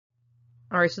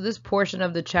All right, so this portion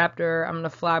of the chapter, I'm going to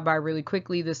fly by really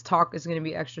quickly. This talk is going to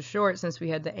be extra short since we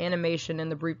had the animation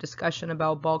and the brief discussion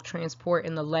about bulk transport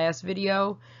in the last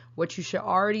video. What you should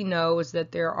already know is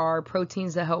that there are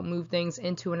proteins that help move things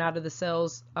into and out of the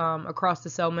cells across the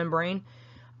cell membrane.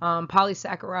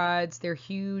 Polysaccharides, they're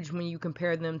huge when you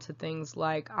compare them to things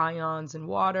like ions in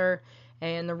water.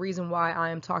 And the reason why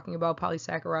I am talking about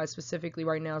polysaccharides specifically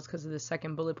right now is because of the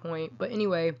second bullet point. But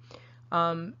anyway,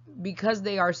 because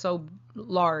they are so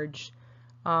large,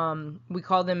 we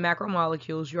call them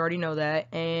macromolecules, you already know that,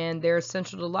 and they're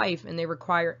essential to life and they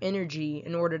require energy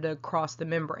in order to cross the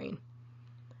membrane.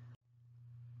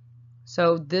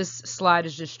 So this slide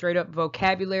is just straight up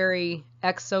vocabulary.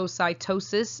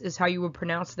 Exocytosis is how you would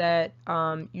pronounce that.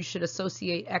 You should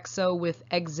associate exo with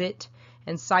exit,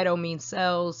 and cyto means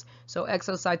cells. So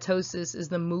exocytosis is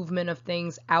the movement of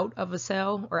things out of a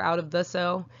cell or out of the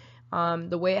cell.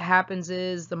 The way it happens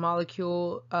is the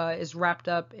molecule is wrapped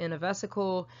up in a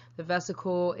vesicle. The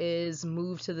vesicle is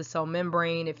moved to the cell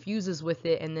membrane. It fuses with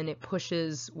it, and then it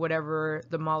pushes whatever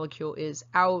the molecule is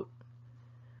out.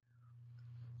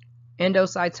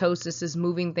 Endocytosis is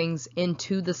moving things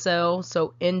into the cell.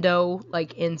 So endo,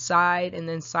 like inside, and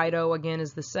then cyto again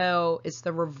is the cell. It's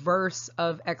the reverse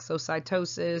of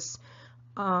exocytosis.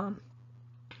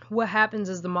 What happens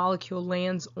is the molecule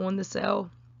lands on the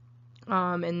cell,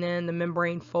 and then the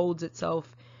membrane folds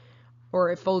itself,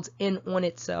 or it folds in on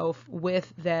itself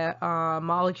with that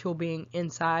molecule being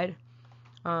inside.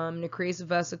 And it creates a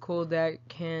vesicle that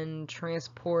can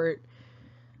transport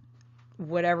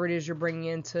whatever it is you're bringing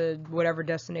into whatever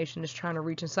destination is trying to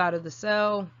reach inside of the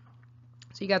cell.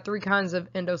 So you got three kinds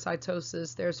of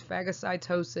endocytosis. There's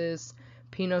phagocytosis,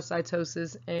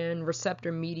 pinocytosis, and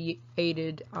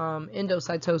receptor-mediated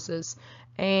endocytosis.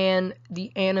 And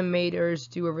the animators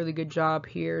do a really good job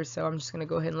here, so I'm just going to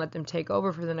go ahead and let them take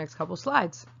over for the next couple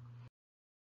slides.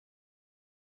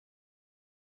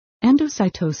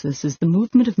 Endocytosis is the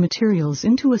movement of materials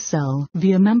into a cell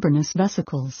via membranous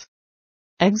vesicles.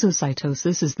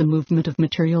 Exocytosis is the movement of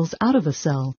materials out of a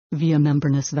cell via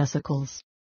membranous vesicles.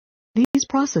 These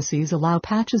processes allow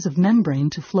patches of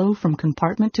membrane to flow from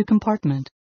compartment to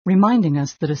compartment, reminding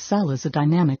us that a cell is a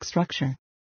dynamic structure.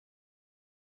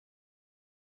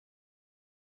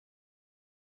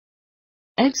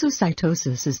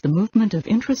 Exocytosis is the movement of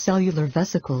intracellular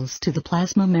vesicles to the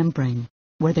plasma membrane,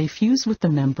 where they fuse with the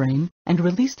membrane and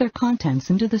release their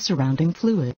contents into the surrounding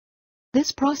fluid.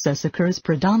 This process occurs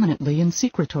predominantly in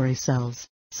secretory cells,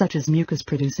 such as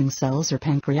mucus-producing cells or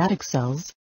pancreatic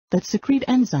cells, that secrete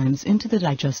enzymes into the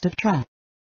digestive tract.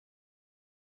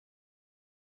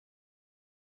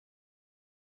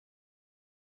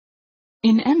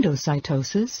 In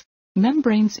endocytosis,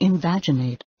 membranes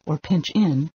invaginate, or pinch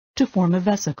in, to form a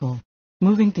vesicle,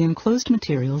 moving the enclosed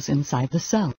materials inside the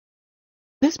cell.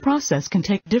 This process can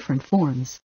take different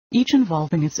forms, each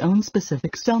involving its own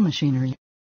specific cell machinery.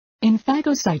 In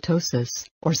phagocytosis,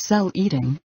 or cell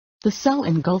eating, the cell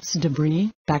engulfs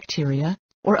debris, bacteria,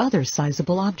 or other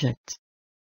sizable objects.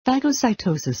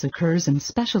 Phagocytosis occurs in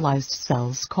specialized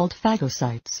cells called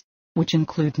phagocytes, which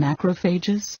include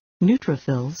macrophages,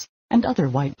 neutrophils, and other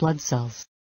white blood cells.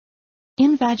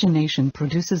 Invagination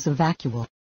produces a vacuole,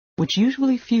 which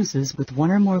usually fuses with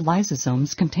one or more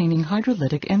lysosomes containing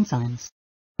hydrolytic enzymes.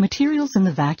 Materials in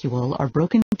the vacuole are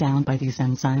broken down by these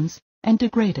enzymes and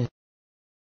degraded.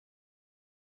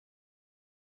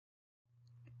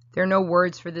 There are no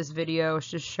words for this video, it's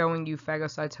just showing you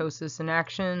phagocytosis in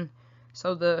action.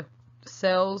 So the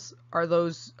cells are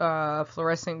those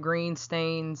fluorescent green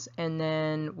stains, and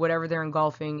then whatever they're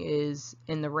engulfing is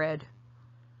in the red.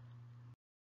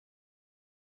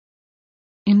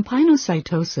 In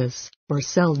pinocytosis, or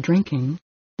cell drinking,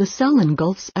 the cell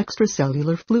engulfs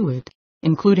extracellular fluid,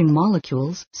 including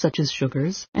molecules such as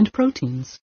sugars and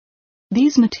proteins.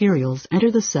 These materials enter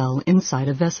the cell inside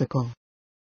a vesicle.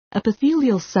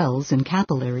 Epithelial cells in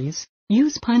capillaries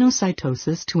use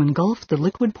pinocytosis to engulf the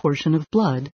liquid portion of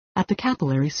blood at the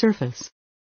capillary surface.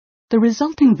 The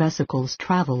resulting vesicles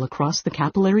travel across the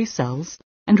capillary cells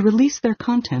and release their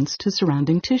contents to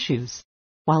surrounding tissues,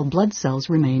 while blood cells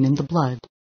remain in the blood.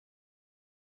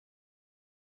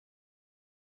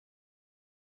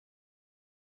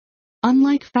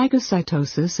 Unlike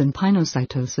phagocytosis and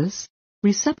pinocytosis,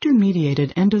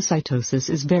 receptor-mediated endocytosis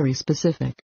is very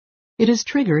specific. It is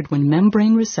triggered when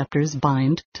membrane receptors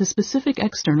bind to specific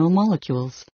external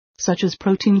molecules, such as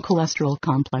protein cholesterol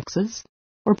complexes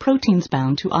or proteins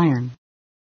bound to iron.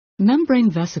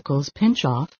 Membrane vesicles pinch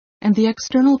off, and the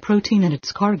external protein and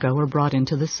its cargo are brought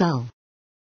into the cell.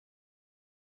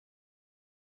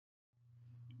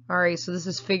 Alright, so this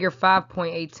is figure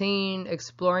 5.18,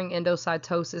 exploring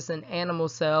endocytosis in animal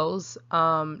cells.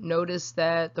 Notice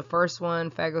that the first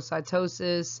one,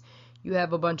 phagocytosis, you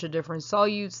have a bunch of different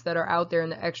solutes that are out there in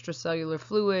the extracellular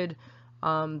fluid.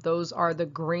 Those are the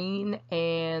green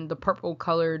and the purple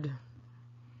colored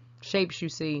shapes you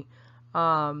see.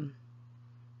 Then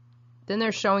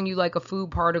they're showing you like a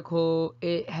food particle.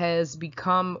 It has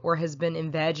become or has been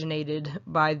invaginated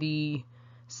by the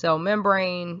cell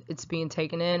membrane. It's being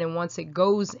taken in, and once it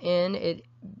goes in, it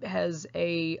has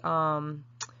a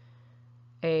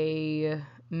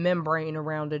membrane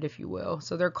around it, if you will.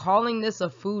 So they're calling this a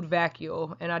food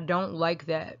vacuole, and I don't like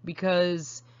that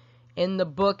because in the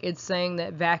book it's saying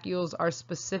that vacuoles are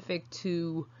specific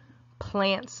to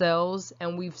plant cells,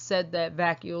 and we've said that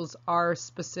vacuoles are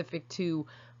specific to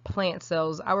plant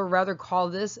cells. I would rather call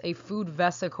this a food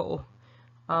vesicle.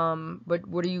 But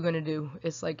what are you going to do?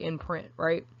 It's like in print,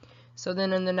 right? So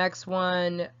then in the next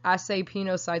one, I say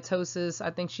pinocytosis.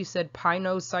 I think she said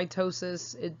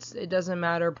pinocytosis. It doesn't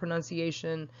matter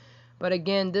pronunciation. But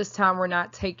again, this time we're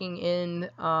not taking in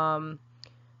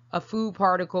a food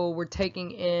particle. We're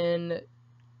taking in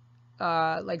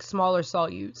like smaller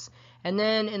solutes. And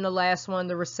then in the last one,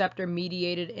 the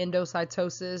receptor-mediated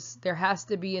endocytosis, there has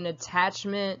to be an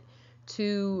attachment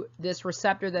to this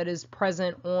receptor that is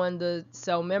present on the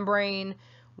cell membrane.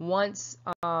 Once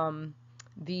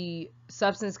the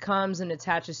substance comes and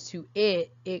attaches to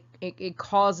it, it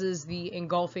causes the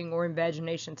engulfing or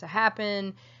invagination to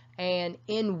happen, and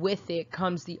in with it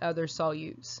comes the other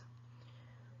solutes.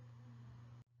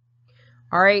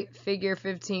 Alright, figure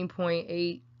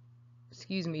 15.8,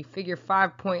 figure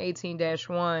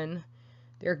 5.18-1.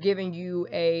 They're giving you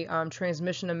a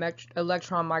transmission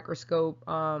electron microscope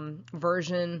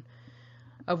version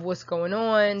of what's going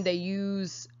on. They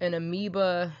use an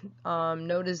amoeba.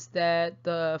 Notice that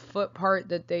the foot part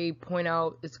that they point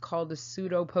out is called the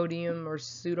pseudopodium, or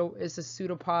it's a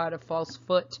pseudopod, a false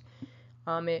foot.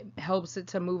 It helps it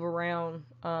to move around,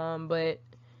 but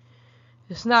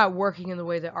it's not working in the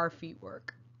way that our feet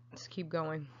work. Let's keep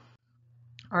going.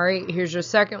 Alright, here's your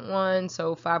second one,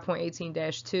 so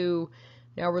 5.18-2.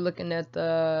 Now we're looking at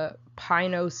the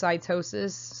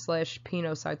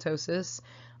Pinocytosis/Pinocytosis,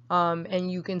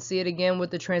 and you can see it again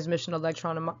with the transmission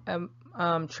electron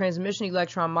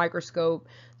microscope.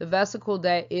 The vesicle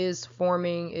that is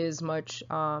forming is much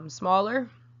smaller.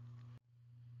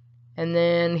 And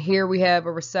then here we have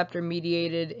a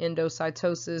receptor-mediated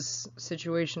endocytosis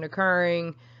situation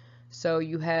occurring. So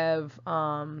you have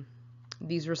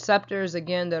these receptors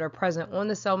again that are present on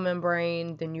the cell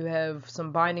membrane, then you have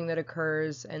some binding that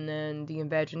occurs, and then the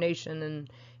invagination, and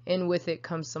in with it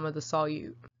comes some of the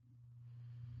solute.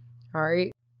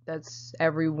 Alright, that's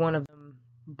every one of them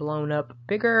blown up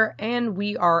bigger, and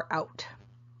we are out.